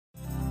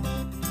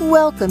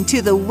Welcome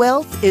to the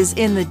Wealth is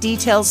in the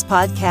Details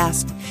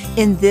podcast.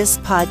 In this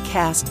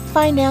podcast,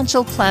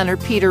 financial planner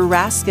Peter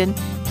Raskin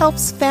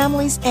helps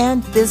families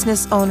and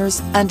business owners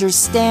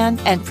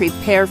understand and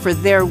prepare for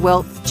their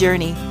wealth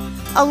journey.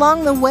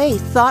 Along the way,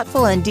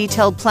 thoughtful and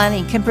detailed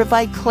planning can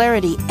provide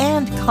clarity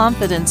and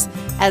confidence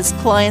as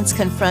clients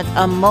confront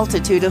a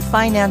multitude of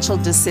financial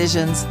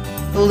decisions.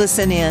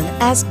 Listen in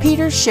as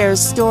Peter shares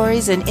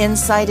stories and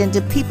insight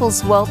into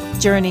people's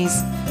wealth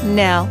journeys.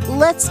 Now,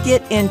 let's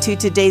get into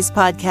today's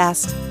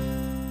podcast.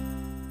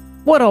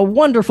 What a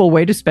wonderful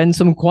way to spend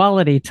some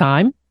quality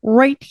time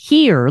right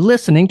here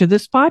listening to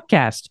this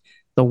podcast.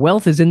 The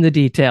Wealth is in the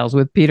Details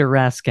with Peter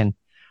Raskin.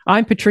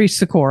 I'm Patrice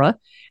Sikora.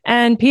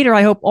 And Peter,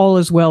 I hope all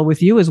is well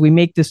with you as we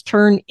make this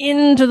turn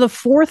into the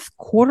fourth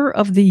quarter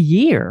of the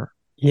year.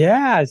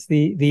 Yeah, it's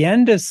the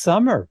end of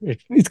summer.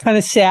 It's kind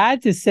of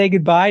sad to say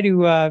goodbye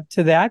to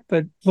that,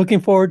 but looking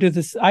forward to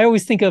this. I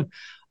always think of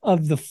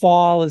the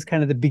fall as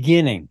kind of the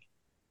beginning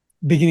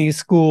of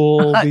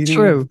school.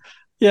 True.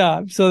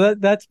 So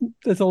that's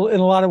in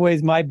a lot of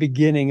ways my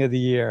beginning of the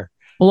year.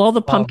 Well, all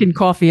the pumpkin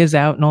coffee is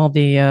out and all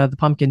the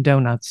pumpkin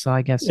donuts. So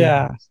I guess.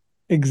 Yeah,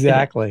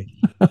 exactly.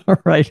 All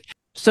right.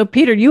 So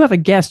Peter, you have a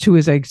guest who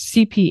is a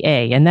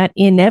CPA, and that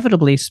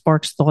inevitably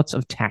sparks thoughts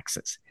of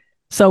taxes.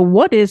 So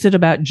what is it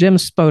about Jim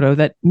Spoto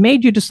that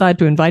made you decide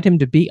to invite him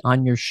to be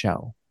on your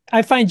show?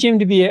 I find Jim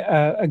to be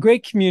a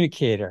great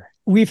communicator.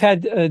 We've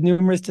had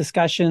numerous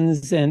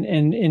discussions, and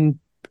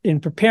in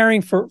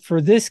preparing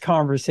for this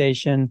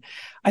conversation,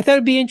 I thought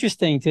it'd be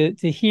interesting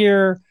to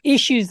hear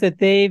issues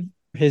that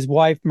his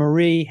wife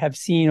Marie have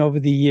seen over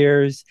the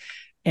years,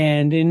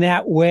 and in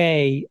that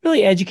way,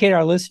 really educate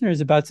our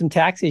listeners about some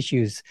tax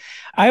issues.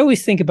 I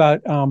always think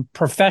about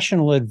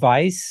professional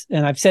advice,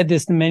 and I've said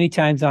this many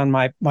times on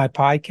my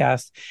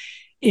podcast.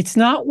 It's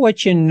not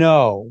what you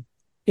know,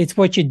 it's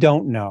what you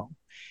don't know.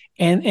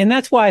 And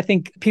that's why I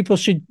think people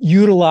should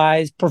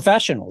utilize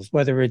professionals,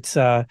 whether it's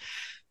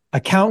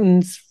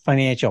accountants,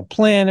 financial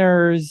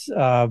planners,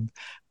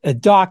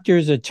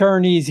 doctors,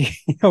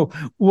 attorneys,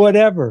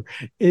 whatever.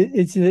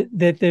 It's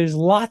that there's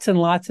lots and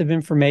lots of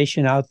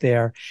information out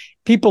there.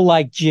 People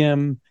like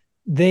Jim,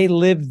 they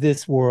live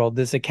this world,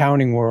 this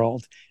accounting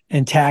world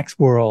and tax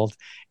world.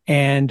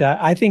 And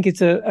I think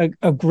it's a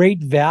great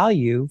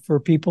value for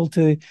people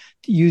to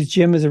use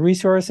Jim as a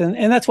resource.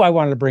 And that's why I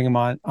wanted to bring him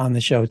on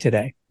the show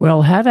today.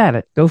 Well, have at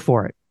it. Go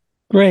for it.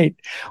 Great.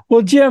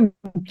 Well, Jim,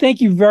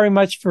 thank you very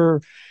much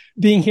for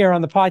being here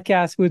on the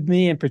podcast with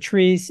me and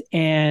Patrice.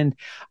 And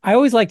I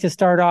always like to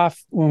start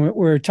off when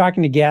we're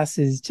talking to guests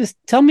is just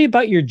tell me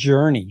about your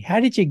journey. How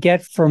did you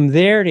get from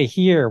there to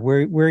here,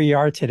 where you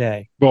are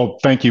today? Well,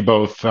 thank you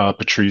both,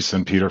 Patrice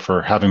and Peter,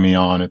 for having me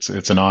on. It's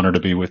an honor to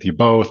be with you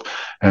both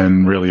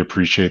and really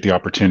appreciate the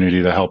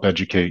opportunity to help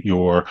educate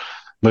your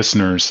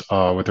listeners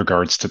with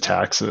regards to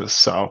taxes.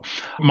 So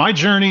my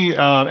journey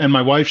and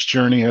my wife's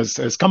journey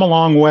has come a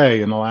long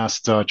way in the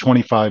last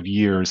 25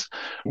 years.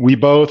 We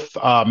both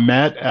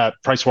met at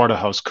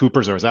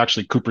PricewaterhouseCoopers. It was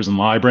actually Coopers and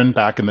Lybrand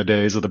back in the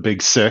days of the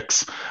Big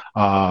Six.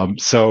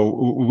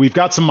 So we've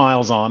got some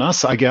miles on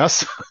us, I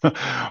guess.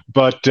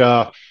 But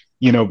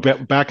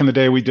back in the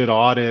day, we did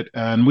audit,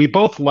 and we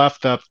both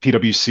left that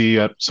PwC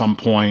at some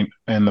point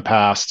in the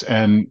past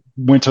and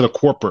went to the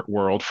corporate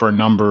world for a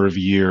number of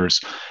years.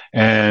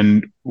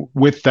 And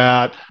with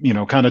that,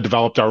 kind of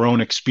developed our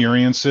own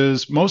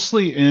experiences,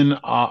 mostly in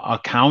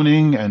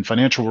accounting and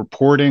financial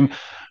reporting.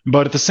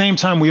 But at the same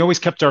time, we always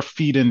kept our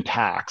feet in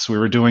tax. We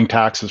were doing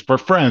taxes for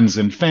friends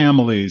and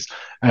families,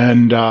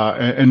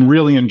 and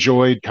really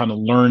enjoyed kind of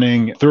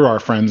learning through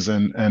our friends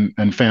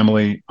and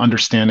family,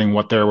 understanding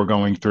what they were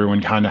going through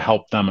and kind of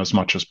help them as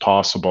much as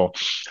possible.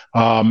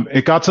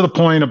 It got to the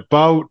point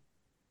about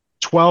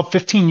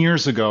 15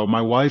 years ago,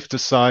 my wife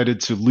decided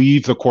to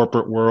leave the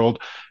corporate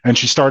world, and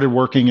she started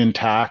working in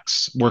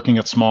tax, working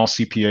at small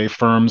CPA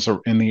firms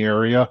in the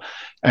area,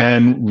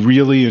 and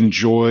really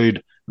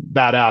enjoyed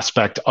that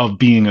aspect of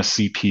being a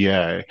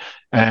CPA.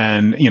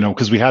 And,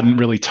 because we hadn't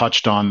really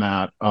touched on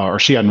that, or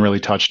she hadn't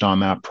really touched on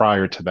that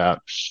prior to that.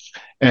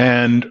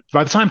 And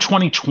by the time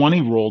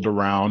 2020 rolled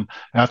around,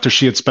 after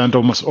she had spent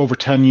almost over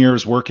 10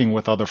 years working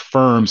with other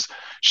firms,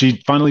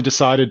 she finally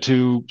decided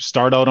to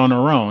start out on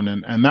her own.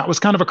 And that was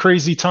kind of a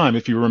crazy time,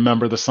 if you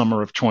remember the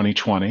summer of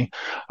 2020.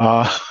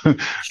 Sure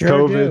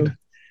COVID. Do.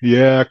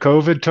 Yeah,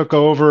 COVID took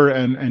over,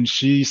 and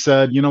she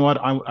said, you know what,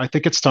 I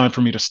think it's time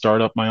for me to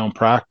start up my own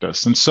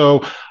practice. And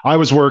so I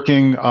was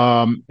working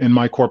in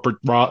my corporate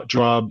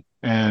job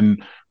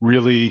and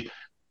really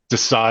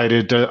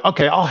decided to,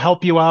 okay, I'll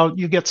help you out.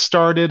 You get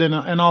started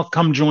and I'll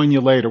come join you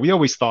later. We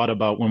always thought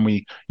about when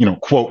we,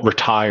 quote,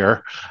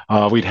 retire,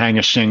 we'd hang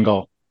a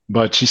shingle.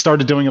 But she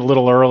started doing it a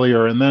little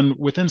earlier. And then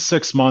within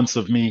 6 months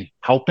of me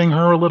helping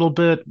her a little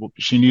bit,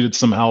 she needed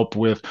some help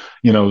with,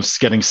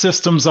 getting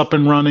systems up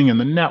and running and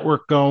the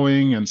network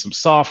going and some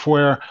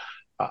software.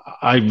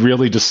 I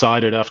really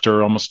decided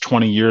after almost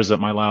 20 years at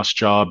my last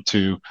job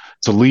to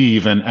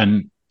leave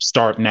and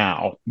start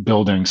now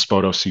building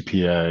Spoto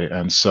CPA.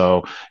 And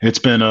so it's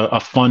been a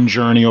fun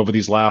journey over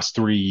these last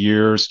 3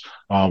 years,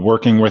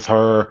 working with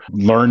her,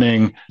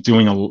 learning,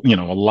 doing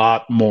a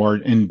lot more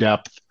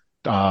in-depth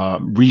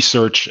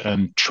research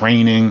and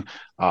training.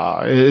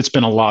 It's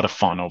been a lot of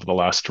fun over the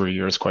last 3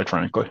 years, quite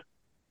frankly.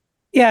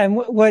 Yeah, and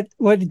what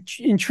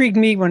intrigued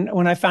me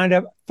when I found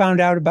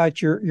out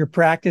about your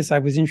practice, I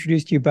was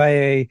introduced to you by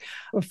a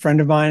friend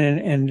of mine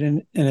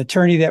and an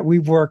attorney that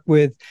we've worked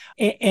with,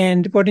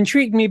 and what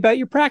intrigued me about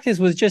your practice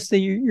was just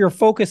your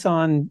focus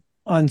on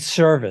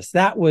service.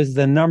 That was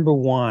the number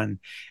one.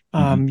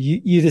 Mm-hmm.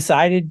 You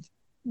decided,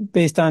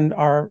 based on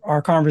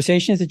our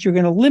conversations, that you're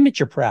going to limit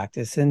your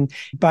practice, and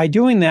by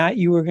doing that,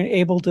 you were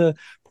able to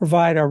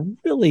provide a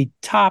really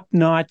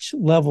top-notch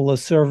level of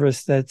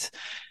service that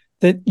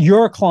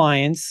your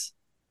clients,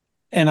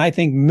 and I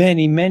think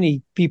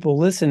many people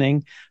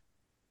listening,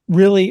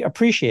 really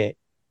appreciate.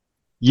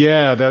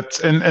 Yeah,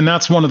 that's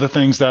one of the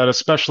things that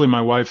especially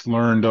my wife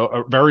learned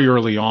very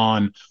early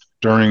on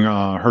during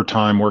her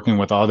time working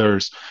with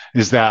others,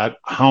 is that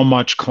how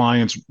much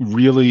clients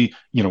really,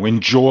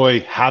 enjoy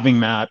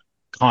having that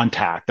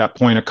contact, that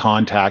point of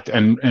contact,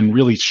 and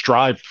really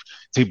strive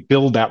to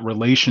build that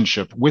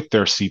relationship with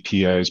their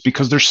CPAs,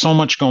 because there's so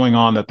much going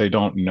on that they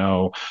don't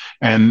know.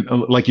 And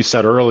like you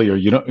said earlier,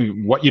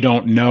 what you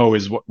don't know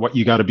is what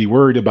you got to be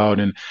worried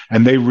about. And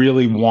they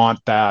really want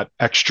that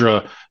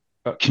extra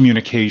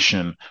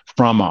communication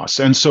from us.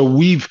 And so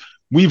we've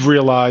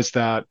realized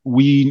that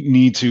we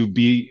need to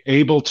be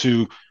able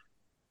to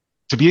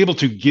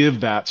give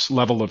that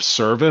level of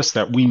service,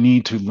 that we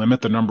need to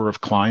limit the number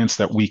of clients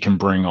that we can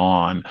bring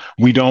on.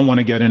 We don't want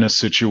to get in a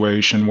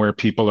situation where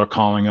people are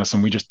calling us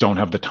and we just don't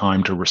have the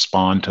time to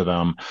respond to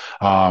them.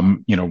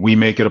 We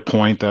make it a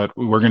point that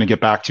we're going to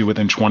get back to you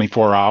within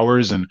 24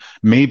 hours and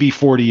maybe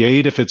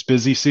 48 if it's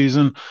busy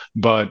season.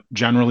 But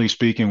generally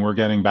speaking, we're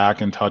getting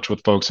back in touch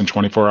with folks in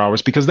 24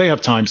 hours because they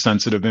have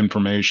time-sensitive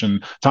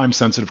information,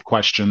 time-sensitive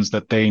questions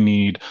that they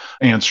need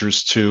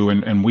answers to,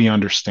 and we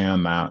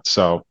understand that.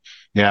 So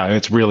yeah,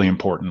 it's really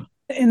important.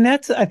 And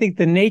that's, I think,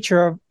 the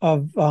nature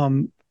of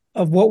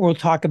what we'll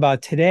talk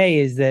about today,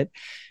 is that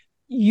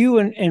you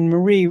and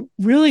Marie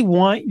really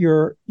want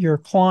your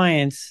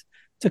clients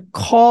to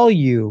call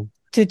you,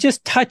 to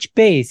just touch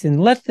base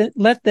and let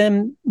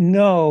you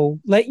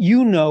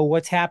know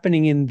what's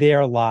happening in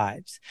their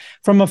lives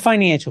from a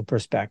financial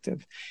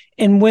perspective.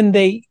 And when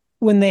they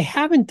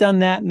haven't done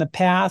that in the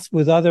past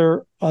with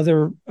other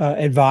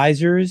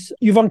advisors,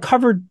 you've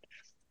uncovered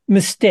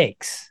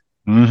mistakes.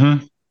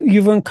 Mm-hmm.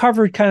 You've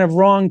uncovered kind of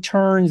wrong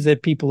turns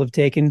that people have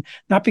taken,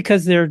 not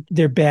because they're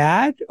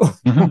bad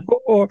Mm-hmm.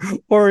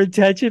 or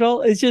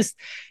intentional. It's just,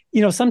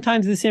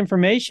 sometimes this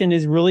information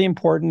is really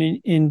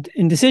important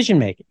in decision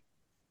making.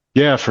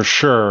 Yeah, for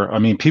sure. I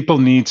mean, people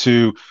need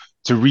to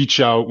reach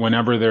out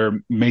whenever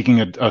they're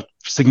making a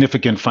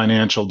significant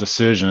financial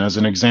decision. As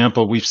an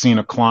example, we've seen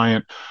a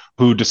client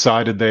who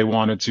decided they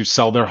wanted to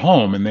sell their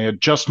home, and they had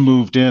just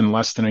moved in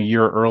less than a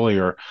year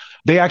earlier.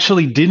 They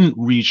actually didn't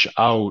reach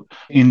out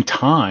in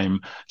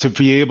time to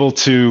be able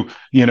to,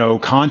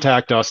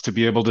 contact us to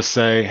be able to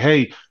say,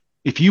 hey,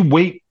 if you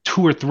wait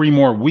 2 or 3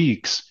 more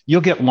weeks,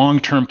 you'll get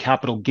long-term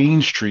capital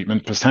gains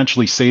treatment,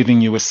 potentially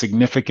saving you a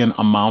significant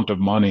amount of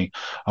money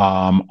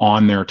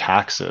on their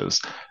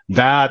taxes.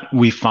 That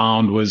we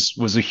found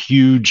was a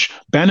huge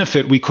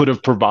benefit we could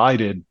have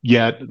provided,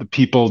 yet the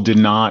people did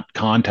not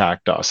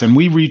contact us. And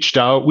we reach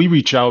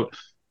out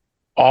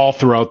all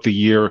throughout the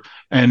year.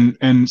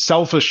 And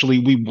selfishly,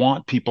 we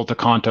want people to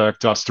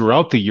contact us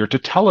throughout the year to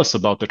tell us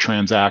about the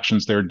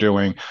transactions they're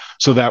doing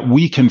so that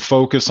we can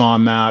focus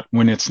on that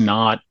when it's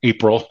not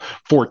April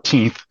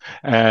 14th.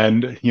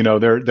 And,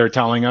 they're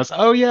telling us,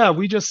 oh yeah,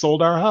 we just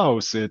sold our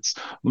house. It's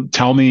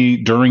tell me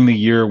during the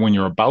year when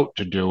you're about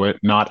to do it,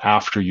 not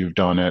after you've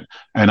done it.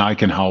 And I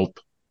can help,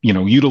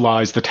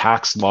 utilize the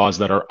tax laws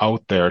that are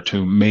out there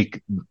to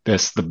make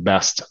this the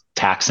best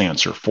tax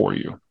answer for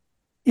you.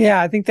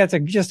 Yeah, I think that's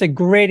just a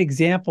great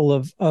example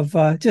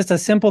of just a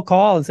simple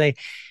call and say,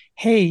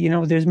 hey,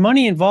 there's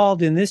money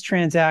involved in this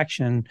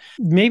transaction.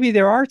 Maybe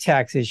there are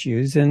tax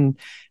issues, and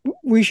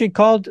we should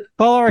call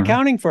our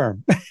accounting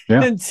firm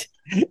Yeah.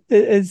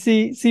 and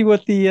see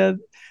what the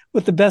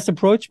best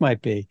approach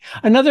might be.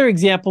 Another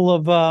example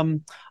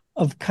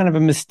of kind of a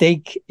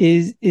mistake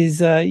is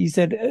you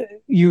said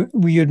you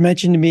had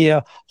mentioned to me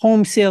a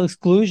home sale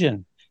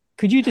exclusion.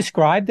 Could you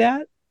describe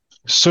that?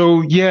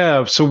 So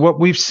yeah, so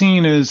what we've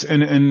seen is,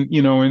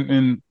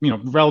 in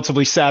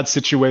relatively sad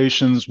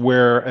situations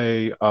where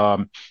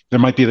there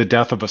might be the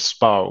death of a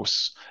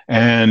spouse,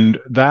 and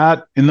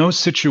that in those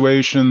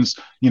situations,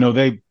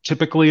 they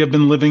typically have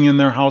been living in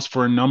their house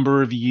for a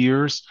number of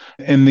years,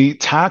 and the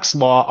tax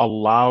law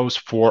allows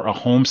for a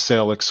home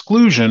sale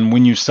exclusion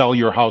when you sell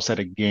your house at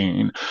a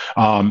gain.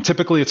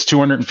 Typically, it's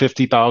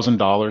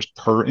 $250,000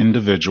 per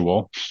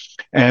individual.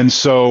 And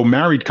so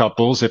married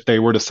couples, if they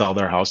were to sell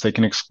their house, they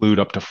can exclude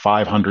up to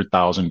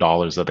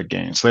 $500,000 of the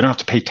gain. So they don't have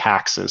to pay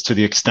taxes to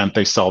the extent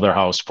they sell their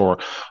house for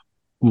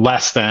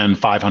less than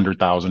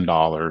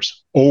 $500,000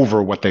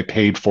 over what they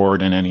paid for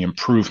it and any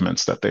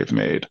improvements that they've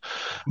made.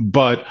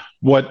 But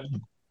what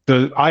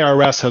the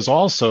IRS has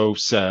also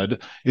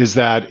said is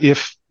that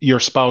if your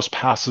spouse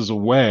passes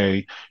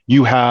away,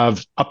 you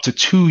have up to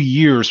 2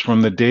 years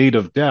from the date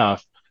of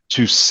death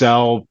to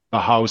sell the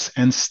house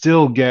and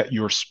still get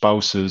your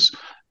spouse's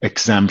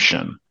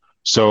exemption.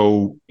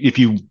 So if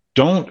you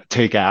don't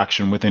take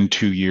action within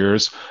 2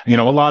 years, a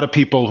lot of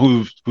people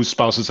whose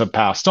spouses have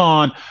passed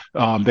on,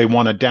 they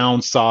want to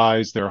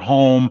downsize their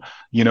home.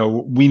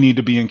 We need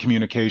to be in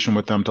communication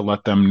with them to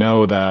let them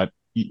know that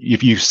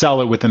if you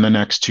sell it within the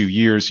next 2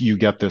 years, you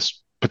get this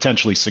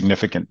potentially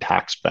significant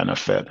tax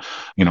benefit,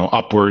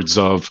 upwards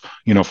of,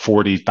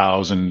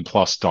 $40,000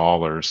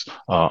 plus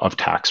of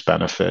tax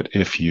benefit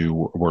if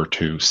you were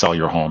to sell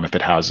your home, if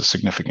it has a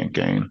significant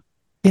gain.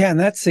 Yeah, and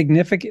that's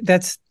significant.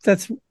 That's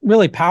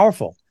really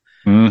powerful.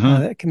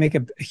 Mm-hmm. That can make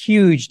a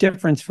huge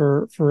difference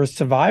for a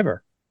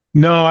survivor.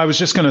 No, I was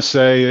just going to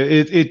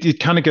say it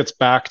kind of gets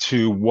back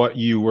to what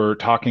you were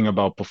talking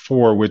about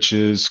before, which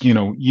is,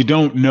 you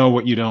don't know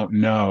what you don't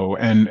know,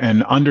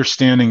 and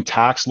understanding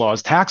tax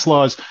laws,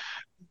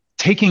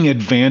 taking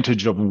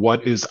advantage of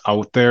what is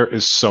out there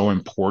is so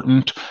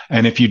important.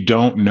 And if you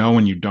don't know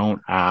and you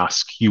don't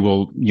ask,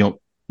 you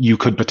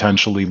could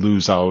potentially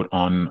lose out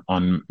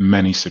on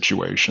many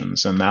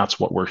situations. And that's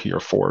what we're here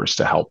for, is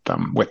to help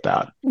them with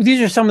that.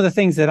 These are some of the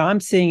things that I'm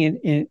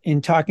seeing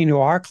in talking to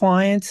our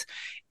clients,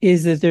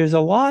 is that there's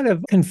a lot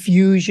of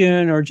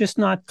confusion or just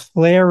not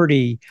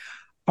clarity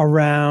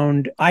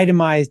around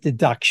itemized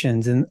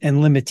deductions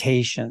and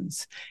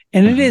limitations.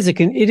 And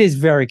Mm-hmm. it is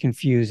very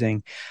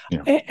confusing.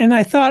 Yeah. And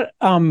I thought,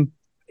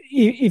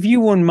 if you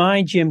wouldn't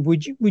mind, Jim,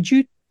 would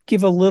you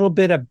give a little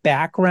bit of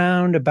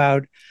background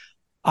about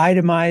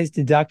itemized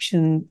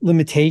deduction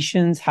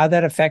limitations, how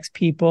that affects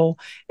people,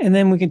 and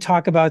then we can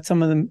talk about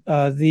some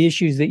of the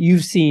issues that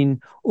you've seen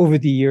over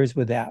the years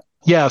with that.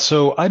 Yeah.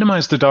 So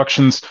itemized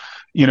deductions,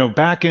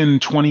 back in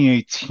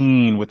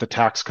 2018 with the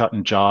Tax Cut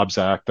and Jobs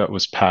Act that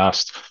was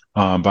passed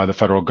by the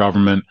federal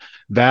government,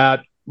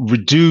 that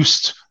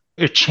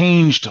it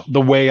changed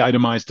the way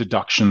itemized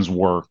deductions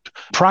worked.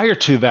 Prior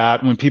to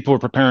that, when people were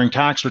preparing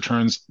tax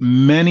returns,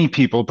 many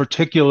people,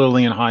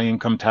 particularly in high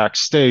income tax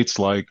states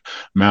like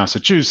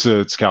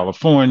Massachusetts,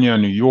 California,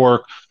 New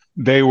York,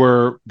 they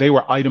were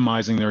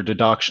itemizing their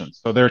deductions.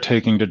 So they're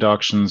taking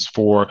deductions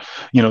for,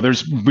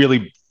 there's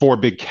really four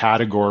big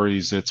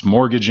categories. It's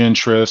mortgage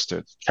interest,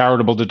 it's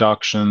charitable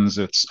deductions,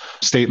 it's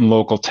state and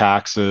local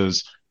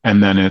taxes,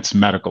 and then it's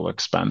medical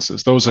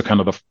expenses. Those are kind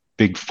of the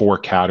big four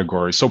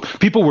categories. So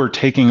people were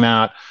taking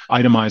that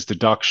itemized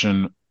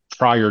deduction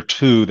prior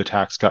to the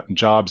Tax Cut and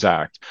Jobs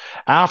Act.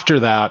 After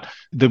that,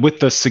 with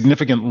the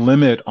significant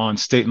limit on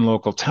state and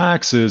local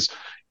taxes,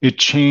 it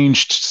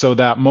changed so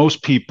that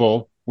most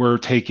people were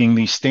taking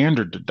the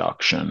standard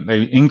deduction.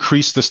 They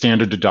increased the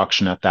standard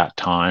deduction at that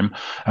time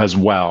as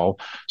well.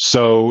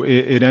 So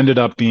it ended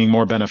up being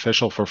more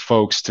beneficial for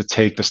folks to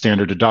take the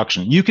standard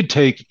deduction. You could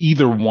take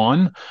either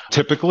one.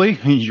 Typically,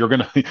 you're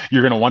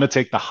gonna want to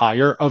take the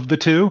higher of the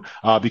two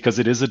because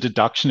it is a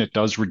deduction. It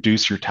does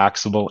reduce your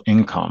taxable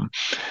income.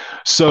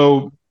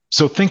 So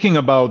thinking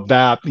about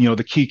that,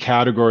 the key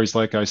categories,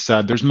 like I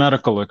said, there's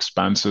medical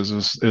expenses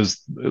is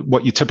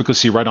what you typically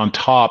see right on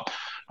top.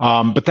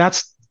 But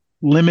that's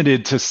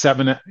limited to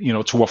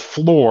to a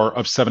floor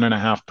of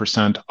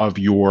 7.5% of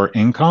your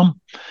income.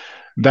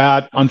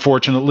 That,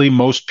 unfortunately,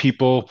 most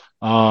people,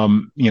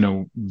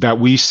 that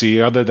we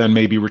see, other than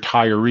maybe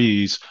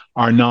retirees,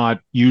 are not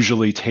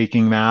usually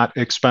taking that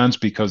expense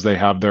because they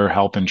have their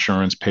health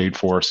insurance paid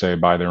for, say,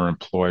 by their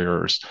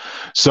employers.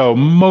 So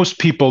most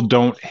people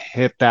don't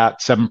hit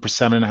that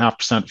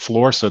 7.5%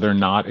 floor, so they're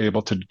not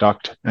able to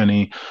deduct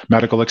any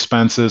medical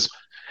expenses.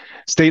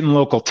 State and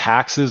local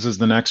taxes is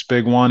the next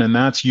big one, and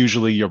that's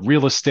usually your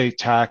real estate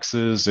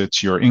taxes,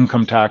 it's your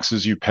income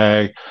taxes you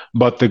pay,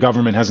 but the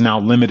government has now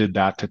limited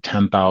that to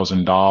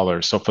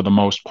 $10,000. So for the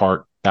most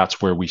part,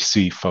 that's where we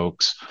see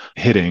folks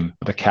hitting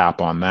the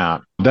cap on that.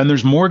 Then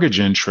there's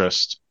mortgage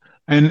interest.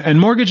 And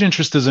mortgage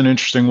interest is an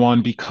interesting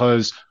one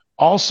because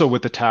also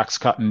with the Tax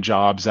Cut and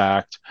Jobs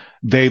Act,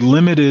 they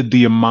limited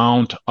the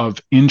amount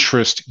of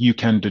interest you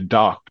can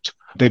deduct.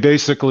 They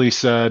basically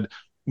said,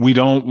 we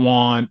don't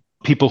want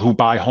people who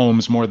buy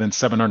homes more than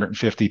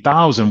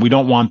 $750,000, we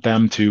don't want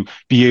them to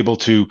be able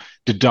to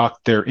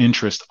deduct their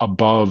interest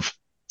above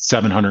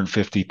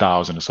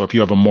 $750,000. So if you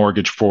have a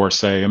mortgage for,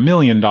 say, $1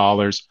 million,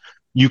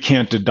 you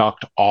can't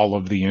deduct all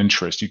of the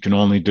interest. You can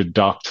only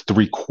deduct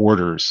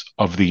 3/4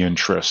 of the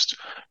interest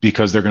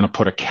because they're going to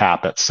put a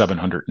cap at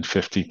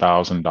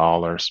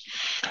 $750,000.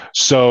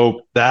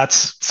 So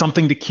that's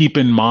something to keep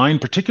in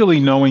mind, particularly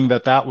knowing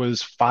that that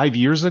was 5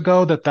 years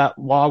ago that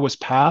law was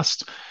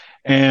passed.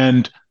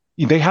 And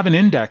they haven't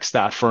indexed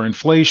that for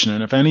inflation.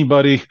 And if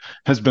anybody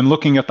has been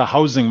looking at the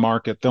housing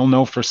market, they'll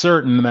know for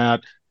certain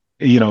that,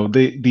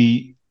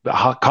 the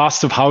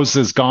cost of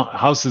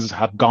houses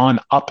have gone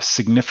up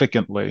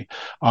significantly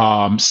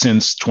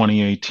since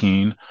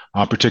 2018,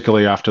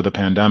 particularly after the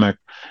pandemic.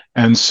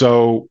 And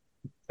so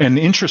and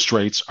interest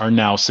rates are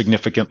now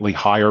significantly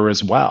higher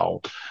as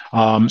well.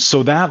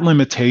 So that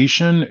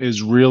limitation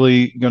is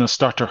really going to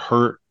start to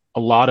hurt a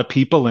lot of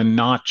people, and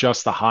not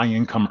just the high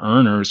income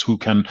earners who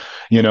can,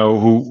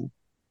 who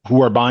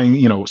are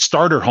buying,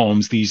 starter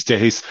homes these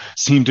days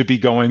seem to be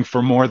going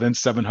for more than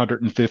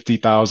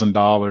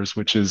 $750,000,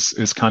 which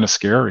is kind of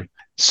scary.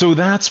 So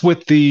that's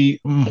with the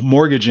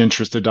mortgage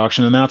interest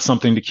deduction, and that's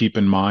something to keep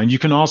in mind. You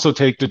can also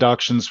take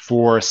deductions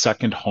for a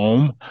second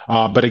home,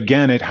 but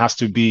again, it has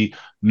to be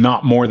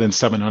not more than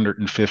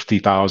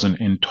 $750,000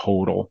 in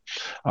total.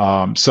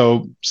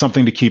 So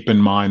something to keep in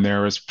mind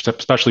there, is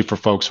especially for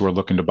folks who are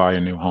looking to buy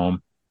a new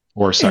home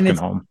or a second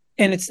home.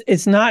 And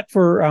it's not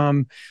for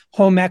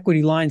home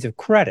equity lines of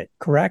credit,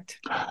 correct?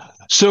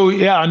 So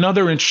yeah,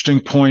 another interesting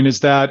point is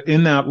that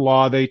in that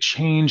law, they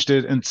changed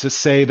it and to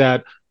say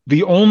that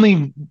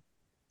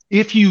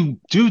if you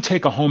do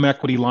take a home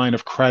equity line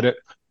of credit,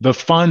 the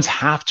funds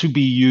have to be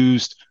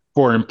used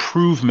for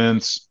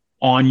improvements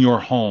on your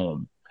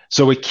home.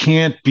 So it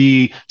can't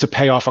be to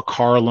pay off a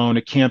car loan.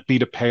 It can't be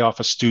to pay off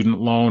a student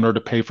loan or to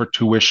pay for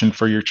tuition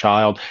for your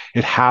child.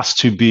 It has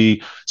to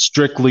be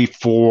strictly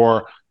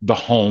for the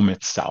home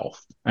itself.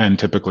 And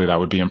typically that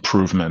would be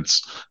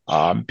improvements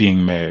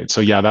being made. So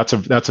yeah,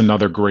 that's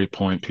another great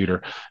point,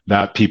 Peter,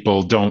 that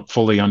people don't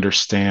fully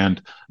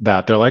understand,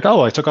 that they're like,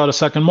 oh, I took out a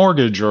second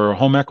mortgage or a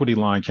home equity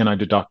line. Can I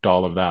deduct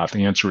all of that?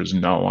 The answer is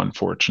no,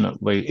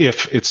 unfortunately,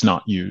 if it's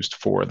not used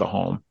for the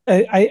home.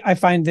 I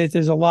find that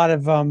there's a lot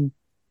of,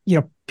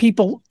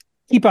 people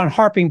keep on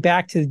harping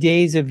back to the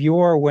days of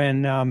yore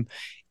when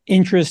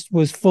interest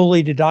was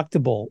fully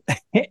deductible.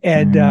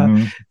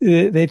 And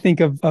they think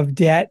of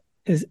debt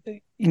as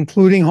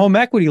including home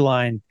equity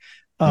line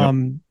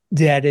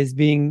debt as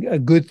being a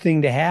good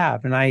thing to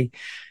have. And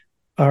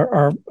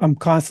I'm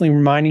constantly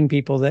reminding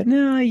people that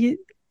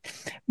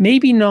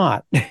maybe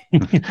not.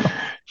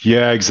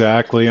 Yeah,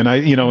 exactly. And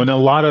and a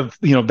lot of,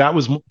 that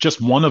was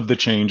just one of the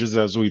changes,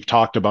 as we've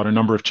talked about, a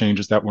number of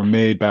changes that were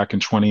made back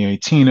in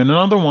 2018. And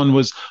another one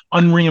was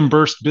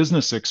unreimbursed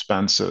business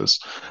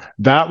expenses.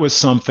 That was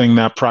something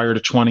that prior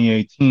to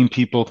 2018,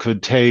 people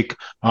could take,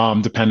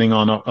 depending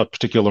on a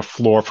particular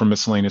floor for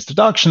miscellaneous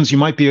deductions, you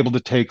might be able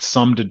to take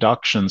some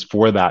deductions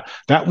for that.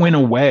 That went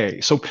away.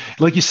 So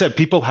like you said,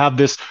 people have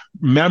this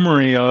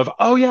memory of,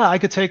 oh yeah, I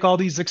could take all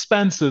these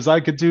expenses.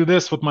 I could do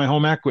this with my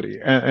home equity.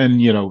 And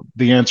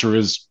the answer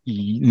is,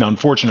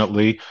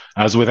 unfortunately,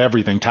 as with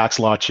everything, tax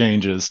law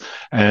changes,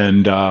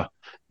 and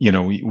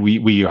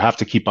we have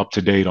to keep up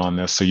to date on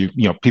this. So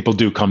people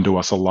do come to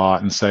us a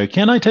lot and say,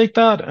 "Can I take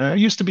that? I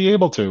used to be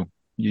able to."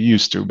 You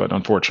used to, but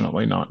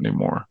unfortunately, not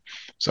anymore.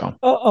 So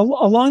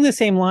along the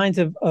same lines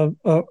of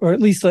or at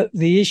least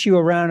the issue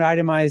around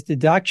itemized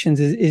deductions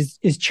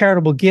is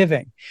charitable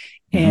giving.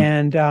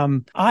 And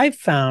I've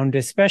found,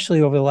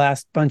 especially over the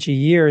last bunch of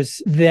years,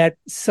 that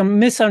some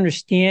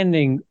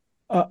misunderstanding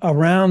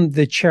around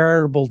the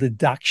charitable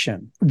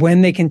deduction,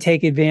 when they can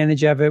take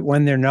advantage of it,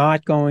 when they're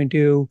not going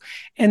to.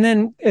 And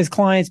then as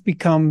clients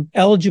become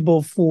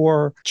eligible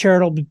for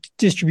charitable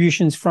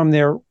distributions from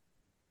their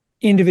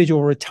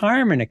individual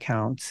retirement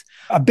accounts,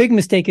 a big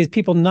mistake is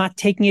people not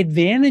taking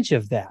advantage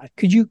of that.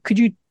 Could you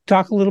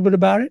talk a little bit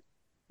about it?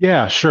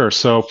 Yeah, sure.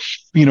 So,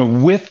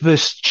 with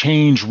this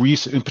change,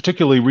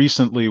 particularly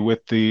recently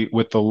with the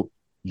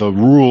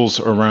rules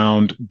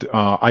around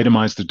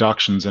itemized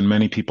deductions, and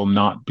many people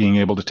not being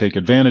able to take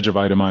advantage of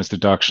itemized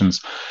deductions,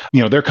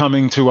 they're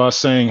coming to us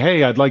saying,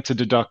 "Hey, I'd like to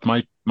deduct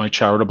my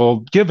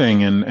charitable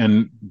giving,"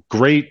 and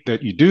great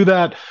that you do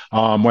that.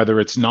 Whether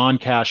it's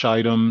non-cash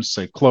items,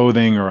 say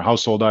clothing or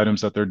household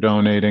items that they're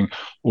donating,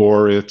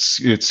 or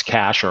it's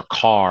cash or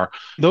car,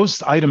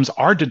 those items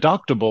are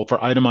deductible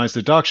for itemized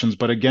deductions.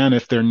 But again,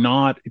 if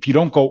you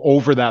don't go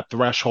over that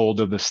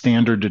threshold of the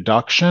standard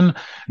deduction,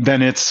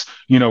 then it's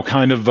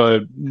kind of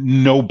a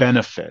no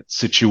benefit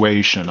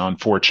situation,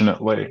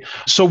 unfortunately.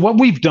 So what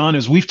we've done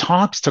is we've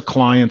talked to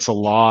clients a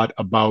lot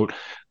about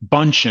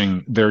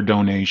bunching their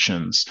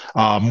donations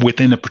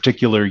within a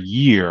particular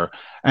year,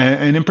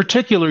 and in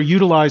particular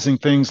utilizing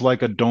things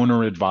like a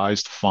donor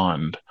advised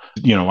fund.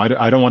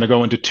 I don't want to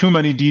go into too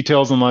many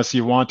details unless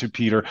you want to,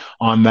 Peter,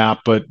 on that,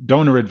 but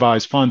donor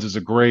advised funds is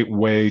a great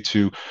way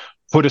to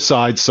put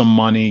aside some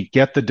money,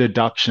 get the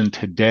deduction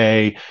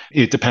today,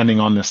 depending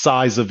on the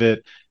size of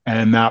it,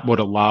 and that would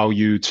allow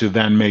you to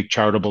then make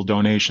charitable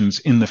donations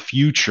in the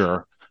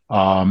future.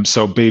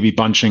 So baby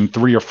bunching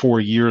 3 or 4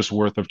 years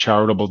worth of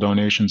charitable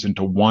donations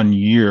into 1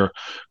 year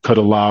could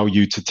allow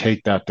you to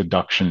take that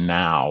deduction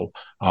now,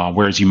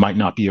 whereas you might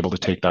not be able to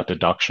take that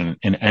deduction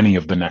in any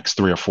of the next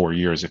 3 or 4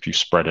 years if you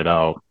spread it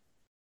out.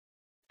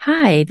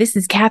 Hi, this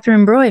is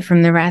Catherine Broy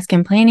from the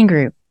Raskin Planning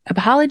Group.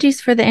 Apologies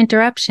for the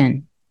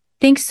interruption.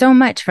 Thanks so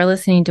much for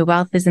listening to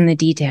Wealth is in the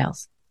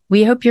Details.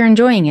 We hope you're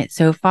enjoying it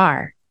so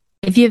far.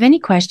 If you have any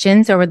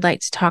questions or would like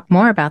to talk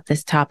more about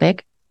this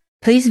topic,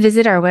 please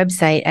visit our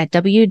website at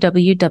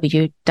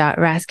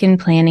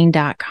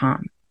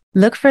www.raskinplanning.com.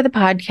 Look for the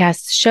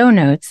podcast's show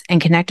notes and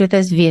connect with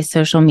us via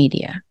social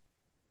media.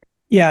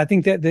 Yeah, I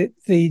think that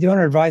the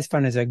donor advised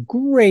fund is a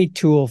great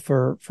tool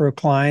for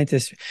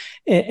clients.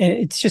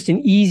 It's just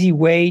an easy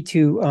way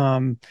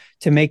to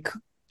make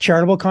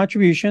charitable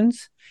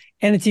contributions,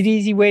 and it's an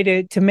easy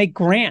way to make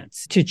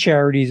grants to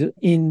charities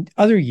in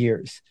other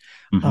years.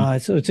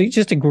 So it's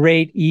just a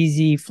great,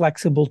 easy,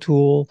 flexible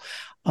tool.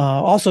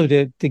 Also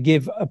to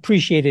give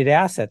appreciated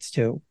assets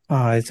to.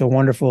 It's a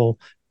wonderful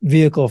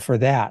vehicle for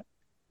that.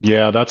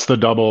 Yeah, that's the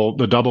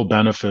double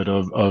benefit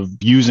of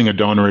using a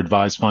donor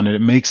advised fund. And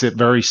it makes it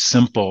very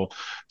simple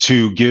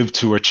to give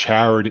to a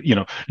charity.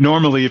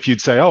 Normally if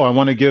you'd say, oh, I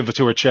want to give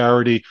to a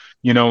charity,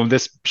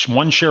 this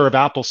one share of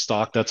Apple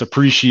stock that's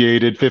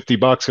appreciated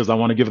 $50 because I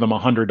want to give them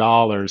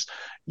 $100.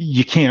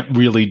 You can't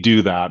really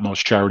do that.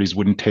 Most charities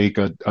wouldn't take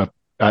a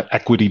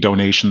equity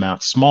donation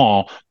that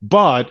small.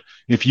 But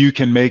if you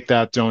can make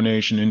that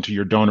donation into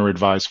your donor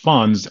advised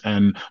funds,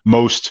 and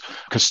most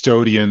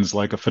custodians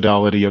like a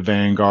Fidelity, a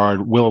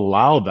Vanguard will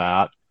allow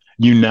that,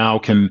 you now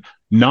can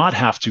not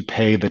have to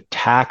pay the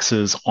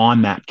taxes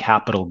on that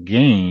capital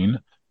gain.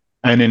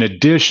 And in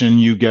addition,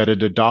 you get a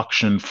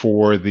deduction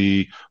for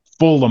the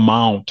full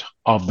amount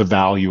of the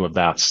value of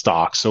that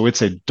stock. So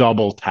it's a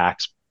double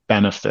tax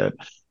benefit.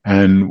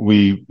 And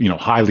we,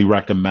 highly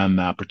recommend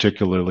that,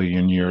 particularly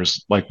in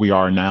years like we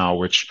are now,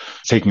 which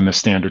taking the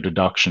standard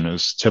deduction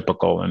is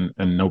typical,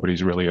 and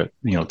nobody's really,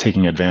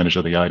 taking advantage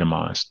of the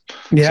itemized.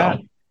 Yeah.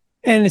 So,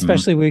 and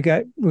especially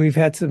we've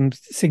had some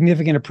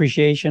significant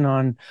appreciation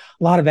on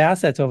a lot of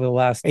assets over the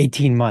last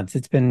 18 months.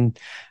 It's been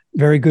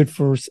very good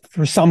for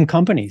some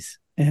companies.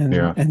 And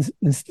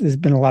there's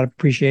been a lot of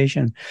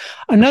appreciation.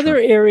 Another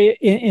area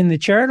in the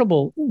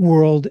charitable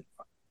world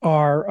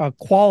are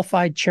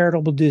qualified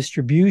charitable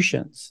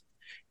distributions.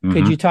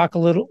 Could you talk a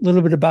little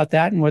bit about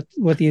that and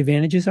what the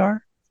advantages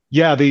are?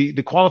 Yeah,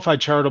 the qualified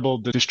charitable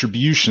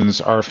distributions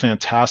are a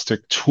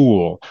fantastic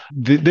tool.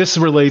 This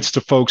relates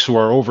to folks who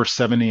are over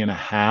 70 and a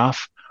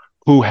half,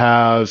 who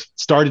have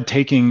started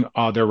taking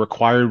their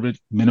required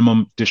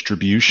minimum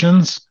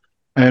distributions.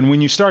 And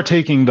when you start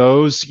taking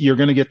those, you're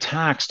going to get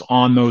taxed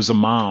on those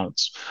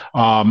amounts.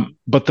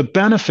 But the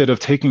benefit of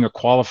taking a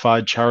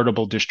qualified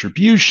charitable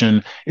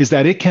distribution is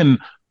that it can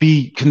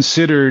be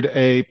considered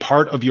a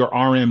part of your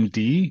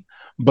RMD,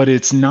 but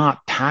it's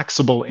not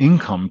taxable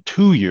income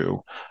to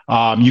you.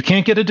 You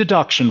can't get a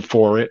deduction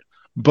for it,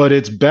 but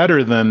it's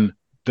better than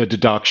the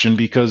deduction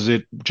because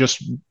it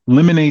just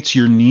eliminates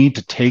your need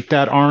to take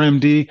that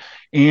RMD,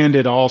 and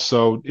it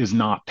also is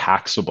not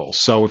taxable.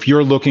 So if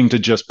you're looking to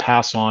just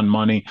pass on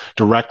money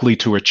directly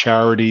to a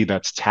charity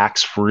that's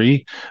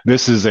tax-free,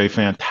 this is a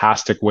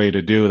fantastic way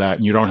to do that.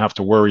 And you don't have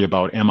to worry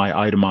about, am I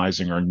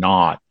itemizing or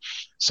not?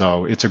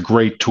 So it's a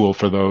great tool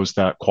for those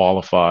that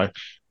qualify.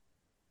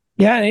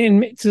 Yeah,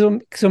 and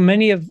so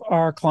many of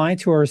our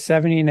clients who are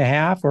 70 and a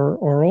half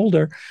or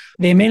older,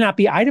 they may not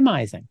be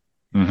itemizing.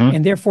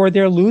 And therefore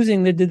they're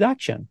losing the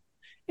deduction.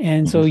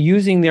 And so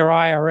using their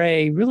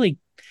IRA really,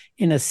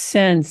 in a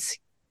sense,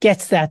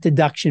 gets that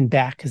deduction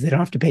back because they don't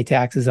have to pay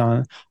taxes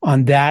on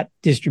that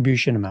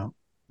distribution amount.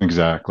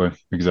 Exactly.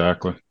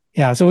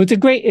 Yeah, so it's a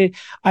great,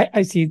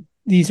 I see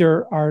these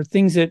are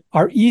things that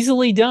are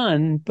easily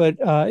done, but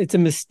it's a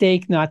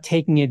mistake not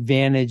taking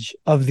advantage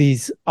of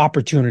these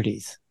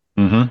opportunities.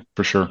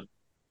 For sure.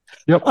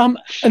 Yep.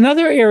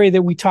 Another area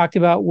that we talked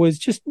about was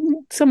just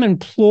some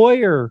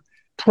employer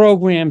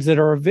programs that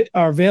are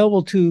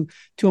available to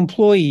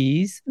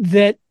employees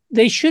that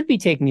they should be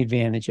taking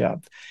advantage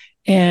of.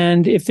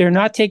 And if they're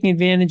not taking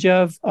advantage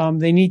of,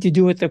 they need to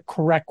do it the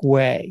correct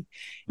way.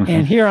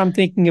 And here I'm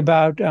thinking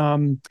about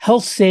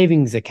health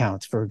savings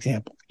accounts, for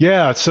example.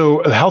 Yeah,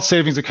 so a health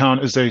savings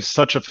account is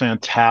such a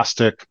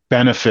fantastic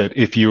benefit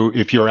if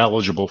you're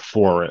eligible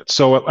for it.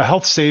 So a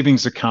health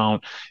savings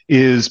account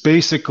is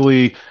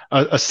basically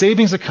a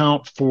savings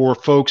account for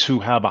folks who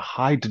have a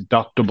high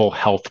deductible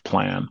health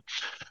plan.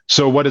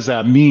 So what does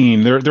that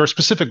mean? There are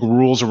specific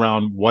rules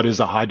around what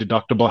is a high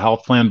deductible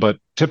health plan, but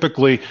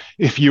typically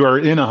if you are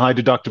in a high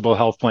deductible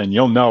health plan,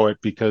 you'll know it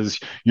because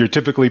you're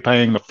typically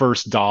paying the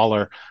first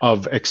dollar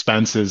of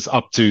expenses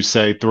up to,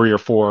 say,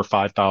 $3,000 or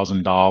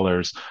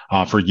 $4,000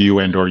 or $5,000 for you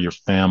and or your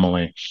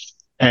family.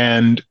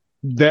 And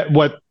that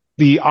what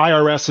the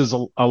IRS is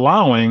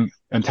allowing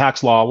and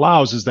tax law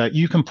allows is that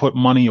you can put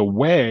money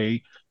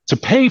away to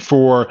pay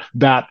for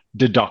that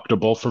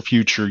deductible for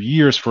future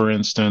years, for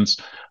instance,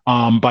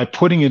 by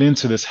putting it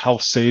into this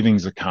health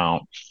savings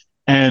account.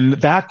 And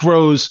that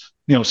grows,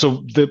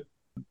 so the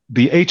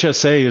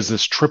HSA is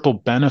this triple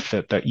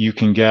benefit that you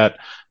can get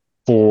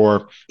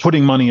for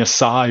putting money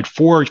aside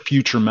for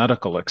future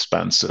medical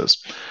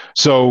expenses.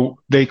 So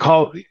they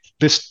call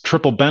this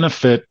triple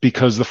benefit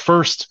because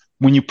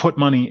when you put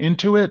money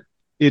into it,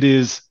 it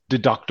is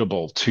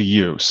deductible to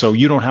you. So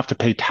you don't have to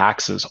pay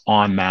taxes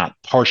on that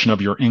portion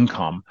of your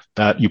income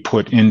that you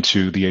put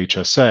into the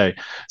HSA.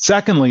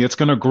 Secondly, it's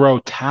going to grow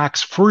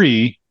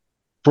tax-free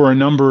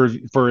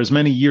for as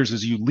many years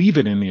as you leave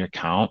it in the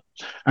account.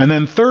 And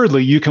then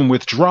thirdly, you can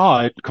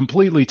withdraw it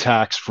completely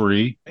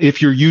tax-free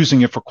if you're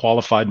using it for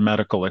qualified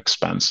medical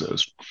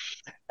expenses.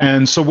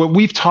 And so what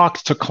we've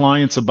talked to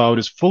clients about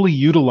is fully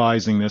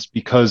utilizing this,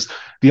 because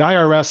the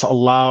IRS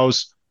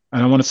allows,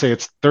 and I want to say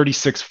it's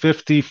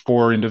 $3,650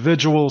 for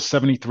individuals,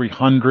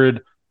 $7,300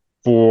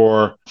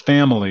 for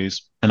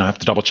families. And I have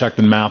to double check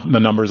the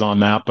numbers on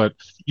that. But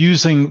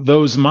using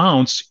those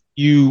amounts,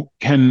 you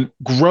can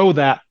grow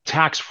that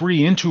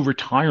tax-free into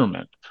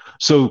retirement.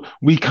 So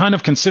we kind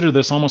of consider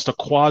this almost a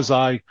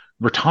quasi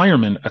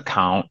retirement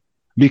account,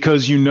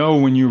 because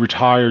when you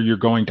retire, you're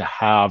going to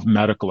have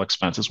medical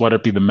expenses, whether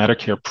it be the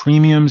Medicare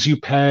premiums you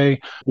pay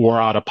or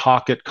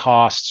out-of-pocket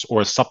costs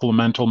or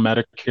supplemental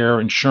Medicare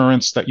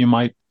insurance that you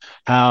might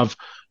have.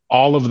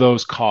 All of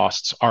those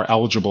costs are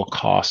eligible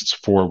costs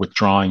for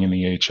withdrawing in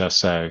the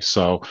HSA.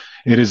 So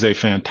it is a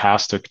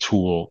fantastic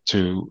tool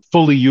to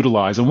fully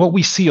utilize. And what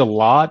we see a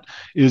lot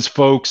is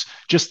folks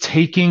just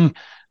taking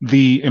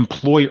the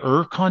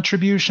employer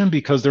contribution,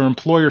 because their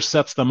employer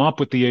sets them up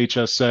with the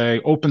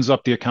HSA, opens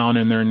up the account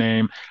in their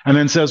name, and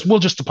then says, we'll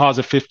just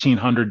deposit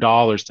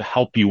 $1,500 to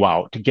help you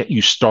out, to get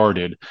you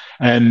started.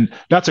 And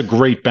that's a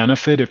great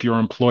benefit if your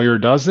employer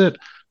does it.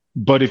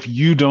 But if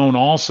you don't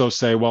also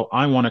say, well,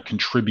 I want to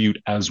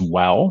contribute as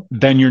well,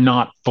 then you're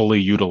not fully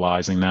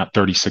utilizing that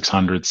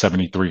 $3,600,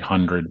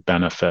 $7,300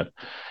 benefit.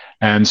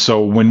 And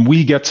so when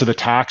we get to the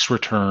tax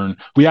return,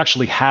 we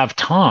actually have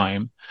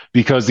time,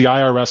 because the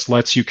IRS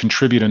lets you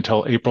contribute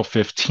until April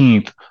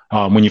 15th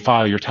when you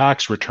file your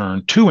tax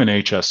return to an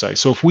HSA.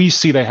 So if we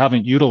see they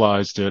haven't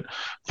utilized it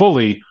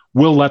fully,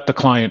 we'll let the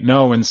client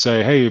know and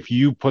say, hey, if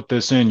you put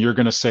this in, you're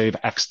going to save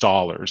X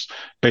dollars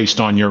based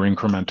on your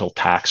incremental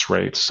tax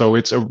rates. So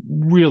it's a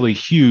really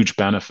huge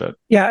benefit.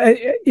 Yeah,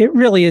 it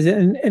really is.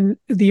 And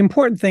the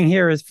important thing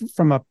here is,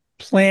 from a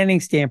planning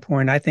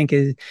standpoint, I think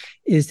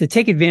is to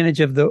take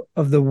advantage of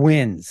the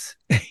wins.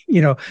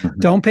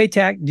 Don't pay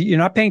tax. You're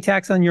not paying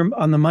tax on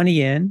the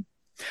money in.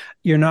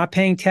 You're not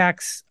paying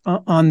tax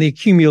on the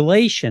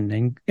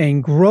accumulation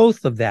and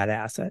growth of that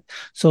asset.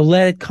 So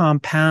let it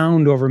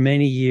compound over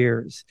many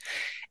years.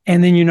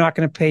 And then you're not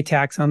going to pay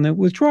tax on the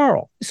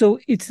withdrawal. So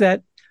it's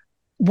that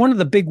one of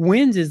the big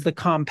wins is the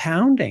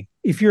compounding.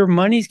 If your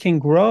monies can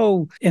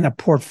grow in a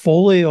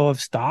portfolio of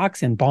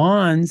stocks and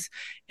bonds,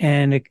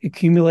 and it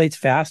accumulates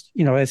fast,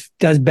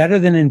 does better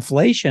than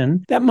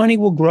inflation, that money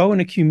will grow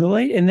and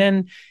accumulate. And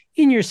then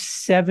in your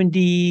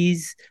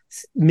 70s,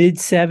 mid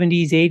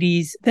 70s,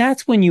 80s,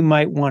 that's when you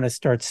might want to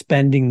start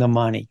spending the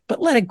money,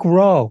 but let it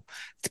grow.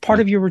 It's part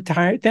of your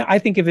retirement. I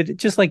think of it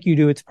just like you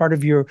do. It's part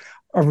of your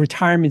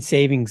retirement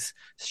savings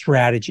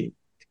strategy.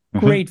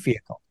 Great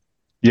vehicle.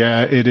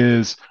 Yeah, it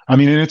is. I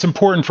mean, and it's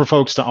important for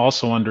folks to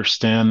also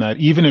understand that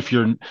even if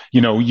you're,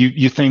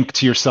 you think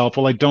to yourself,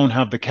 well, I don't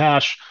have the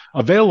cash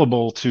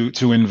available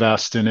to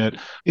invest in it.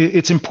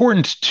 It's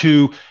important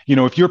to,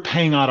 if you're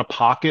paying out of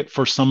pocket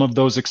for some of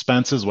those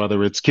expenses,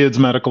 whether it's kids'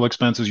 medical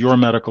expenses, your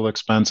medical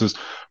expenses,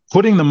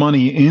 putting the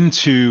money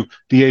into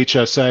the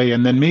HSA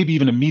and then maybe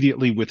even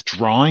immediately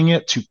withdrawing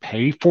it to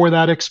pay for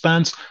that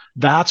expense,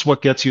 that's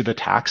what gets you the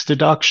tax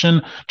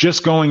deduction.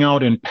 Just going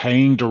out and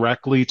paying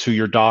directly to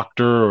your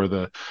doctor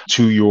or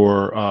to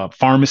your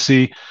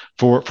pharmacy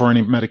for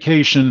any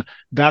medication,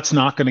 that's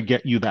not going to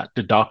get you that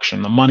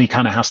deduction. The money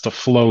kind of has to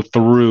flow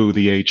through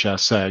the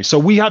HSA. So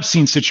we have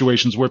seen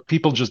situations where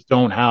people just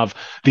don't have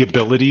the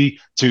ability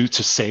to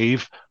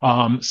save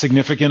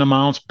significant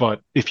amounts.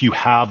 But if you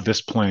have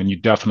this plan, you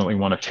definitely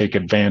want to take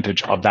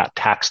advantage of that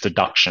tax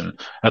deduction,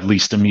 at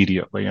least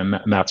immediately. And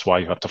that's why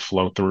you have to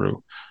flow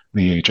through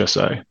the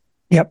HSA.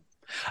 Yep.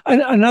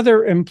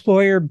 Another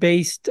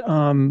employer-based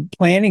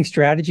planning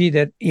strategy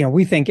that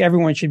we think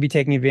everyone should be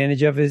taking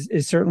advantage of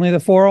is certainly the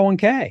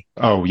 401k.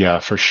 Oh yeah,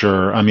 for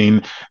sure. I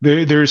mean,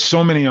 there's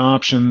so many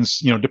options.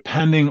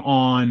 Depending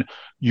on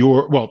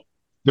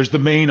there's the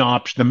main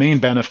option, the main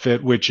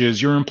benefit, which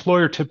is your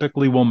employer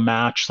typically will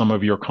match some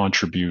of your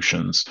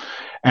contributions,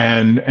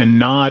 and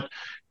not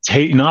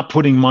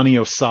putting money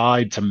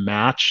aside to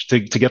match to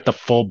get the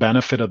full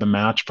benefit of the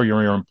match for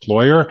your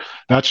employer.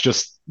 That's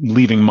just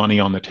leaving money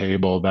on the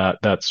table.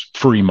 That's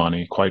free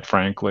money, quite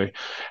frankly.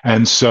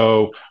 And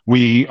so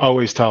we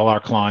always tell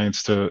our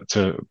clients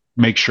to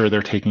make sure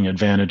they're taking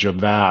advantage of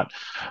that.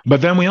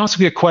 But then we also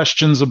get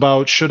questions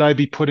about, should I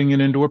be putting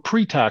it into a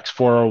pre-tax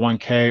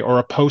 401k or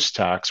a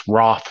post-tax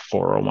Roth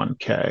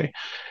 401k?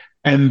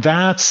 And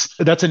that's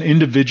an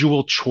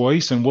individual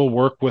choice, and we'll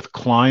work with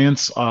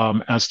clients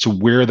as to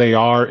where they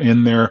are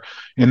in their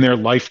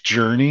life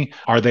journey.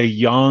 Are they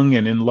young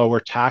and in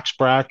lower tax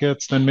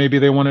brackets? Then maybe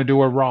they want to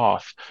do a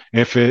Roth.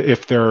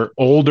 If they're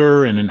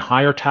older and in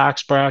higher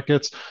tax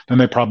brackets, then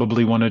they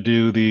probably want to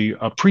do the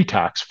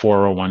pre-tax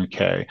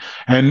 401k.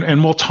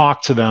 And we'll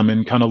talk to them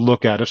and kind of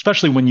look at,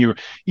 especially when you're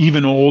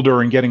even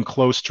older and getting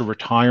close to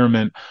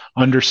retirement,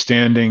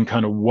 understanding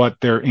kind of what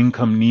their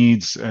income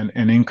needs and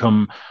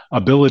income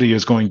ability everybody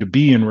is going to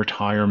be in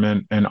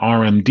retirement, and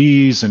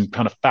RMDs and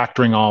kind of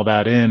factoring all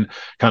that in,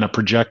 kind of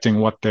projecting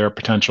what their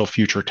potential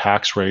future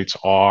tax rates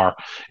are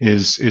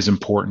is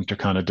important to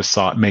kind of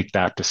decide, make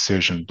that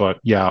decision. But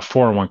yeah,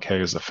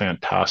 401k is a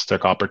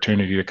fantastic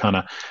opportunity to kind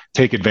of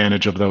take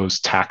advantage of those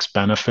tax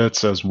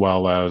benefits as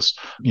well as,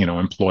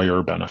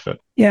 employer benefit.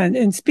 Yeah,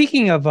 and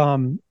speaking of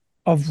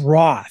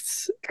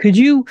Roths,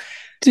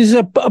 there's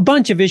a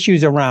bunch of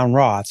issues around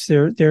Roths.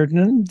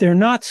 They're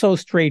not so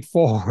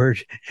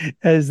straightforward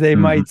as they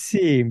might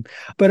seem.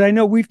 But I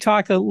know we've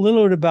talked a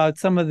little bit about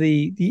some of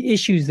the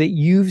issues that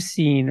you've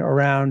seen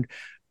around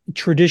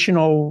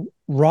traditional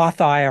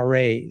Roth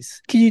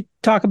IRAs. Can you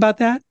talk about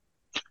that?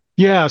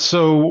 Yeah.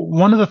 So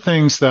one of the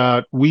things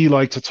that we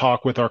like to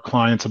talk with our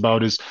clients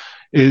about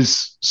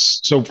is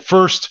so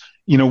first,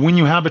 when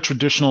you have a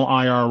traditional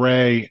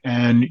IRA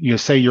and you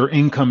say your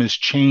income is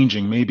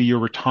changing, maybe you're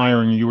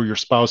retiring, you or your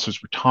spouse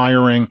is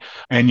retiring,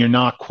 and you're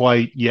not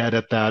quite yet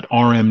at that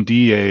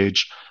RMD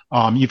age,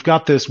 you've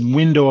got this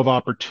window of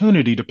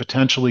opportunity to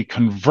potentially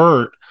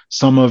convert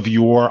some of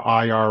your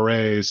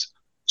IRAs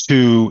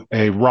to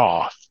a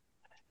Roth.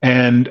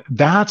 And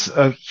that's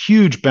a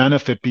huge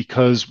benefit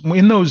because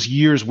in those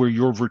years where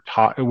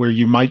where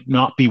you might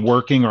not be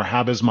working or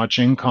have as much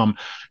income,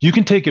 you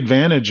can take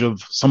advantage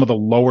of some of the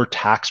lower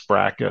tax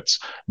brackets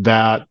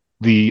that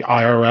the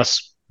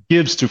IRS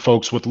gives to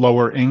folks with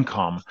lower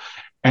income.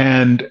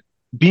 And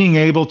being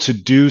able to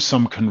do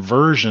some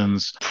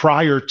conversions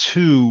prior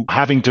to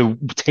having to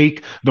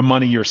take the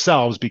money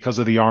yourselves because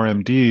of the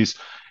RMDs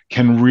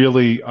can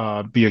really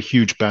be a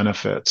huge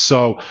benefit.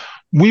 So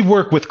we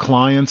work with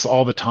clients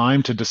all the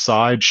time to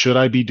decide, should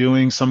I be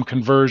doing some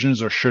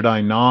conversions or should I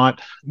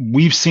not?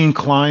 We've seen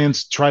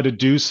clients try to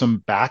do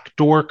some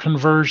backdoor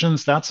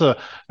conversions. That's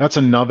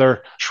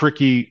another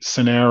tricky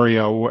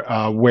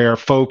scenario where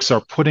folks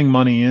are putting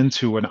money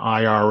into an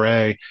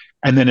IRA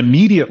and then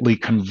immediately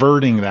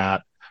converting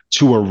that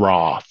to a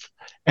Roth.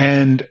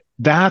 And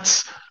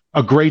that's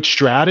a great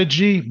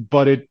strategy,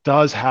 but it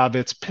does have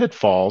its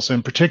pitfalls.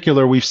 In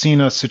particular, we've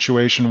seen a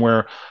situation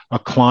where a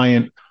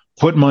client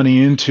put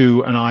money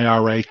into an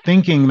IRA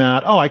thinking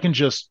that, I can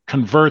just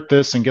convert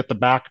this and get the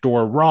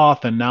backdoor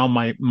Roth, and now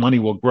my money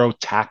will grow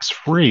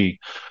tax-free.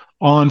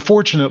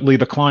 Unfortunately,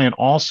 the client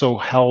also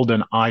held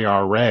an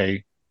IRA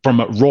from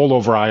a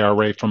rollover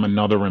IRA from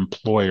another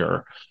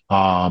employer.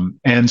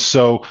 And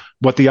so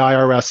what the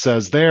IRS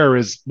says there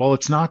is, well,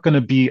 it's not going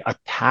to be a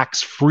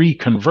tax-free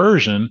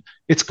conversion.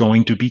 It's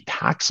going to be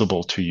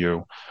taxable to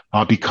you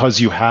because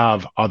you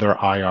have other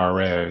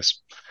IRAs.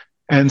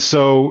 And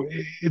so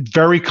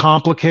very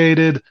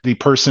complicated. The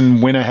person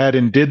went ahead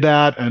and did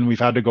that, and we've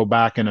had to go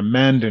back and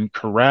amend and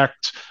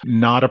correct.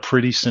 Not a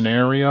pretty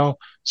scenario.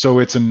 So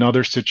it's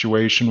another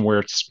situation where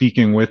it's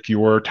speaking with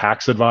your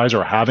tax advisor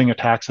or having a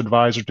tax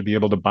advisor to be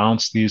able to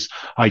bounce these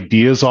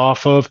ideas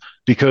off of,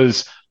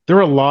 because there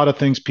are a lot of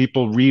things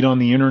people read on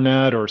the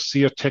internet or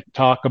see a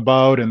TikTok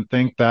about and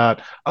think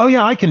that, oh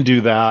yeah, I can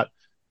do that.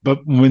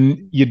 But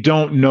when you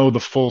don't know the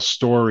full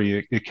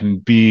story, it can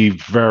be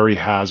very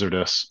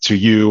hazardous to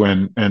you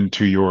and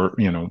to your,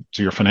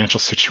 to your financial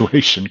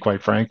situation,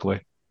 quite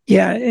frankly.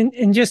 Yeah.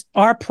 And just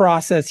our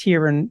process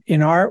here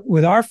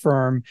with our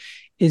firm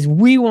is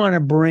we want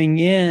to bring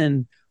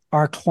in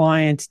our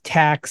client's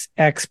tax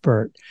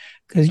expert.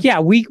 Because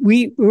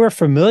we're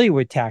familiar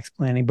with tax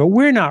planning, but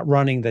we're not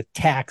running the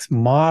tax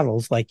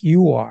models like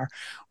you are.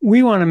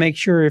 We want to make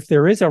sure if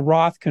there is a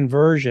Roth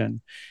conversion,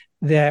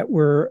 that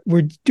we're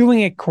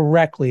doing it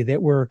correctly,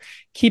 that we're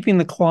keeping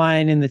the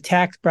client in the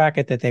tax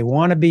bracket that they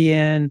want to be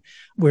in.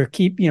 We're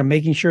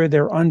making sure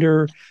they're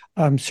under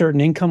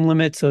certain income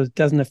limits so it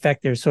doesn't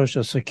affect their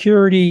Social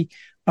Security.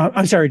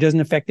 It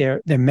doesn't affect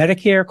their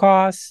Medicare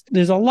costs.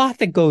 There's a lot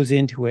that goes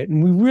into it,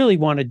 and we really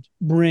want to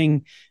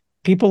bring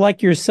people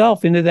like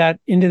yourself into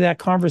that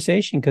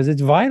conversation because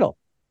it's vital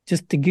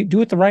just to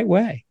do it the right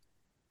way.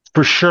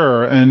 For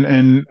sure.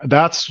 And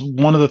that's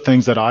one of the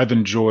things that I've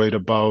enjoyed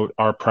about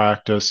our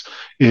practice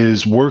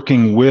is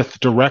working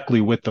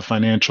directly with the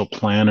financial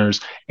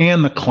planners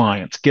and the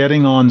clients,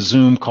 getting on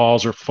Zoom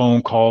calls or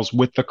phone calls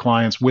with the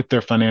clients, with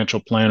their financial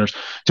planners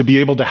to be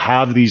able to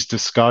have these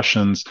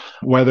discussions,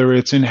 whether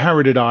it's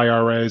inherited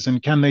IRAs and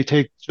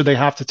should they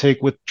have to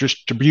take with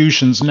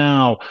distributions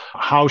now?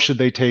 How should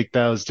they take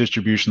those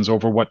distributions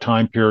over what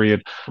time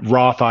period?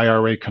 Roth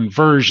IRA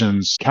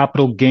conversions,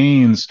 capital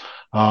gains.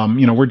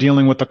 We're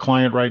dealing with a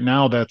client right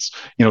now that's,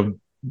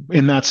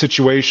 in that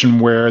situation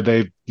where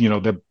the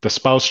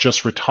spouse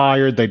just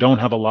retired, they don't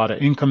have a lot of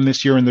income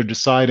this year, and they're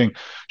deciding,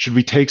 should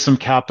we take some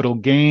capital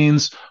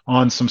gains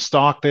on some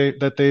stock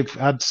that they've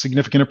had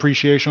significant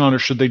appreciation on, or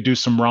should they do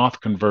some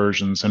Roth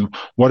conversions? And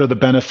what are the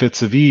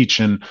benefits of each?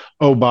 And,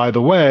 oh, by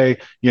the way,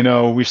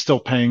 we're still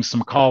paying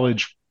some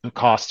college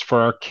costs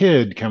for our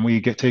kid. Can we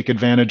take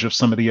advantage of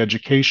some of the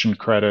education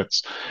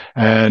credits?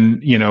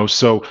 And,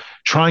 so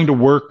trying to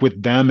work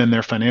with them and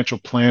their financial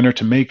planner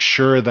to make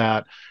sure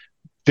that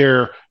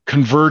they're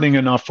converting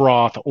enough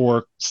Roth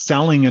or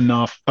selling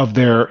enough of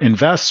their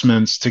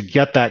investments to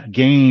get that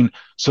gain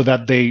so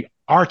that they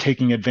are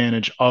taking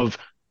advantage of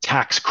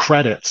tax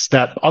credits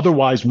that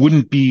otherwise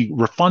wouldn't be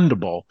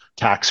refundable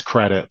tax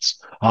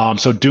credits.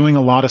 So doing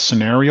a lot of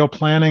scenario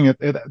planning,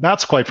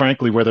 that's quite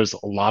frankly where there's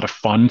a lot of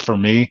fun for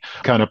me,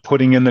 kind of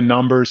putting in the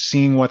numbers,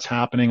 seeing what's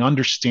happening,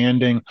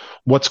 understanding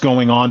what's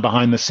going on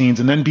behind the scenes,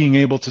 and then being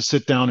able to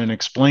sit down and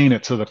explain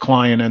it to the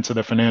client and to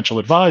the financial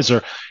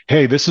advisor.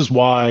 Hey, this is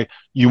why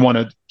you want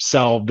to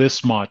sell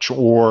this much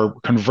or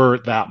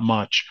convert that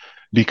much,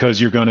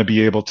 because you're going to be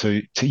able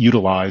to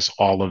utilize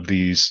all of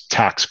these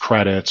tax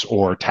credits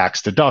or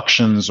tax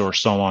deductions or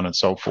so on and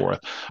so forth.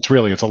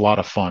 It's a lot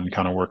of fun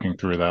kind of working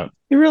through that.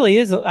 It really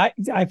is.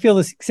 I feel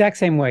this exact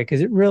same way,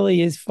 because it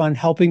really is fun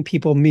helping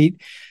people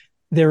meet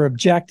their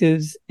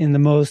objectives in the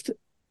most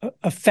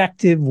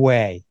effective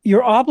way.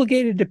 You're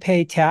obligated to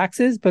pay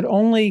taxes, but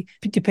only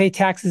to pay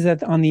taxes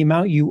on the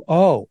amount you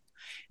owe.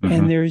 Mm-hmm.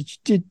 And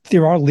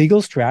there are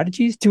legal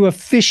strategies to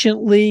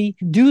efficiently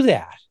do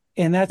that.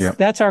 And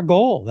that's our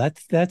goal.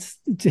 That's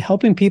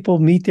helping people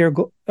meet their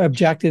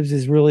objectives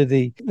is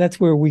really that's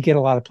where we get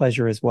a lot of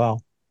pleasure as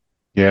well.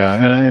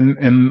 Yeah,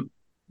 and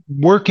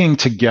working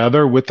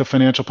together with the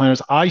financial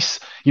planners, I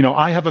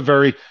have a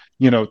very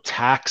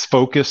tax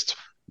focused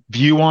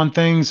view on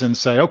things and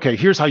say, okay,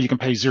 here's how you can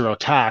pay zero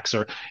tax,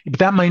 but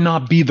that might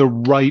not be the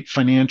right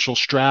financial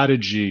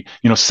strategy.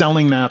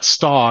 Selling that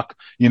stock,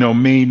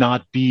 may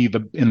not be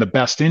in the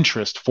best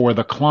interest for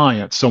the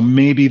client. So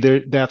maybe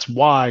that's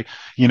why,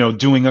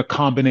 doing a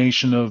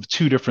combination of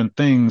two different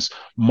things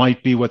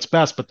might be what's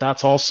best. But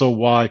that's also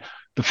why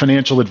the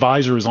financial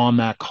advisor is on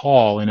that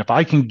call. And if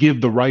I can give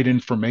the right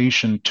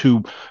information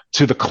to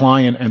the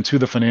client and to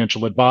the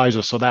financial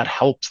advisor, so that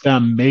helps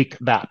them make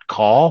that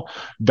call,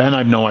 then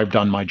I know I've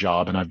done my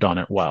job and I've done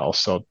it well.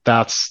 So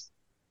that's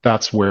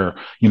where,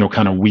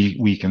 kind of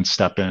we can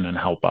step in and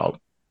help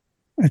out.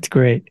 That's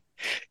great.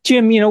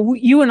 Jim,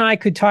 you and I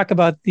could talk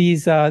about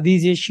these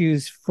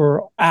issues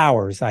for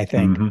hours, I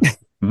think.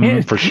 Mm-hmm.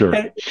 Mm-hmm, for sure.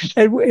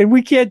 and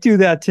we can't do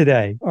that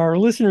today. Our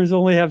listeners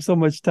only have so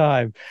much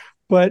time.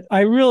 But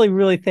I really,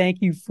 really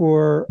thank you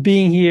for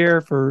being here,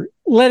 for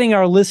letting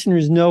our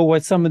listeners know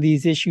what some of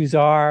these issues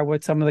are,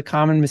 what some of the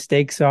common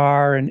mistakes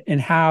are,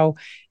 and how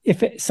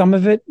some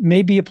of it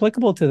may be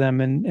applicable to them.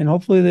 And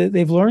hopefully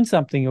they've learned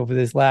something over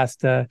this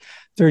last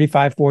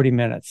 35, 40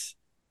 minutes.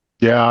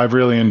 Yeah, I've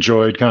really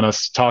enjoyed kind of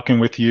talking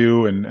with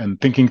you and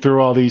thinking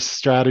through all these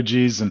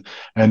strategies and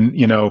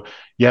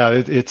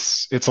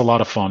it's a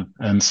lot of fun.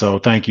 And so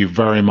thank you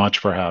very much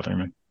for having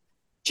me.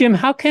 Jim,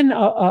 how can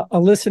a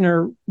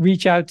listener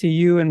reach out to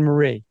you and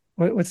Marie?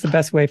 What's the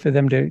best way for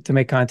them to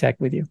make contact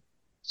with you?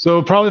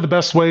 So probably the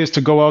best way is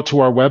to go out to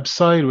our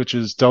website, which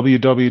is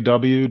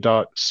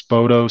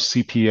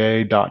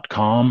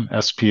www.spotocpa.com,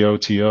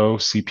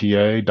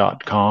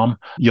 SPOTOCPA.com.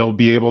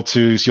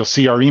 You'll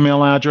see our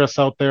email address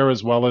out there,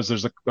 as well as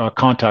there's a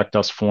contact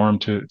us form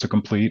to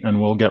complete, and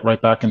we'll get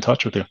right back in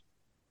touch with you.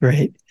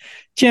 Great.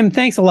 Jim,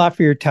 thanks a lot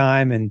for your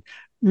time, and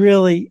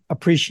really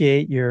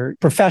appreciate your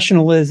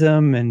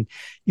professionalism, and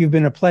you've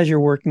been a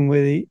pleasure working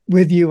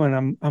with you,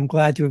 and I'm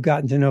glad to have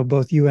gotten to know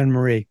both you and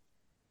Marie.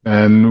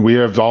 And we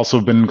have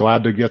also been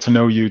glad to get to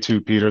know you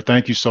too, Peter.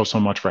 Thank you so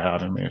much for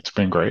having me. It's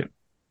been great.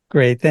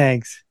 Great,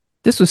 thanks.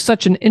 This was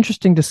such an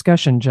interesting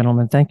discussion,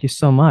 gentlemen. Thank you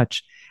so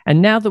much. And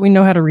now that we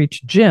know how to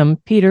reach Jim,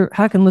 Peter,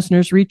 how can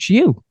listeners reach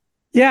you?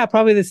 Yeah,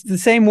 probably the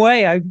same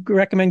way. I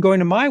recommend going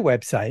to my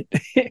website,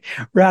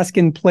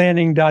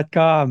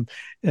 raskinplanning.com.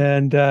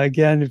 And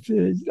again,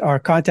 our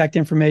contact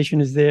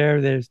information is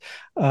there. There's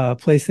a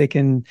place they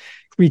can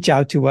reach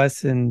out to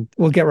us, and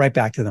we'll get right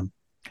back to them.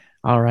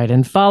 All right.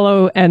 And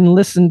follow and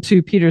listen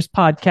to Peter's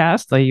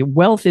podcast. The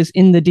Wealth is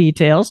in the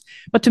Details.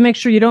 But to make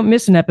sure you don't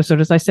miss an episode,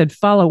 as I said,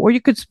 follow, or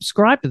you could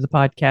subscribe to the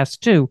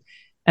podcast too.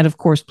 And of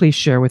course, please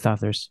share with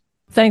others.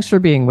 Thanks for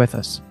being with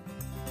us.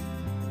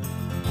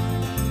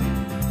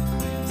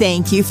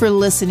 Thank you for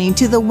listening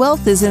to the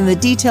Wealth is in the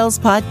Details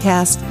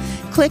podcast.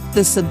 Click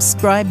the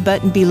subscribe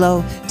button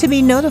below to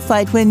be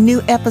notified when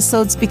new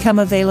episodes become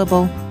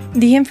available.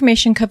 The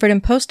information covered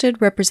and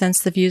posted represents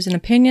the views and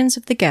opinions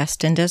of the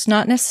guest and does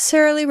not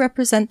necessarily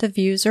represent the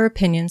views or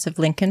opinions of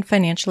Lincoln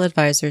Financial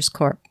Advisors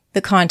Corp.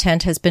 The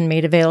content has been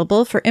made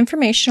available for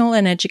informational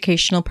and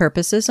educational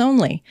purposes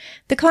only.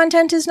 The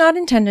content is not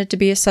intended to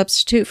be a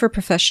substitute for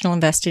professional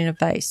investing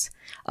advice.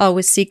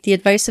 Always seek the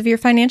advice of your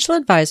financial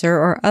advisor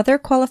or other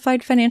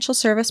qualified financial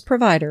service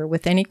provider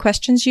with any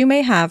questions you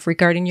may have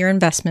regarding your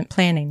investment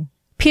planning.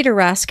 Peter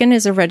Raskin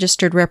is a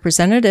registered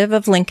representative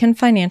of Lincoln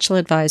Financial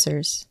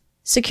Advisors.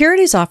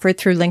 Securities offered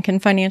through Lincoln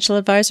Financial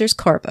Advisors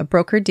Corp., a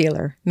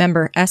broker-dealer,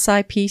 member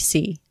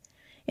SIPC.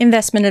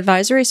 Investment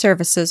advisory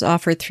services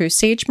offered through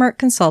SageMark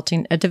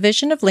Consulting, a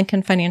division of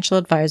Lincoln Financial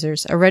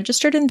Advisors, a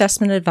registered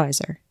investment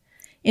advisor.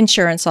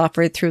 Insurance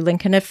offered through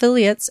Lincoln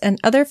affiliates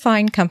and other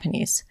fine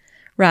companies.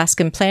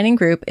 Raskin Planning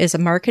Group is a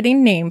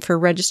marketing name for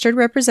registered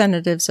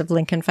representatives of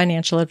Lincoln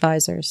Financial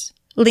Advisors.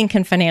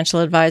 Lincoln Financial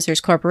Advisors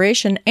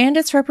Corporation and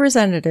its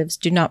representatives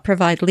do not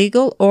provide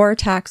legal or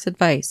tax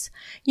advice.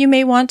 You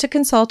may want to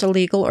consult a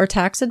legal or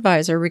tax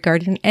advisor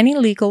regarding any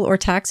legal or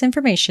tax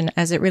information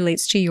as it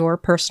relates to your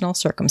personal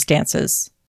circumstances.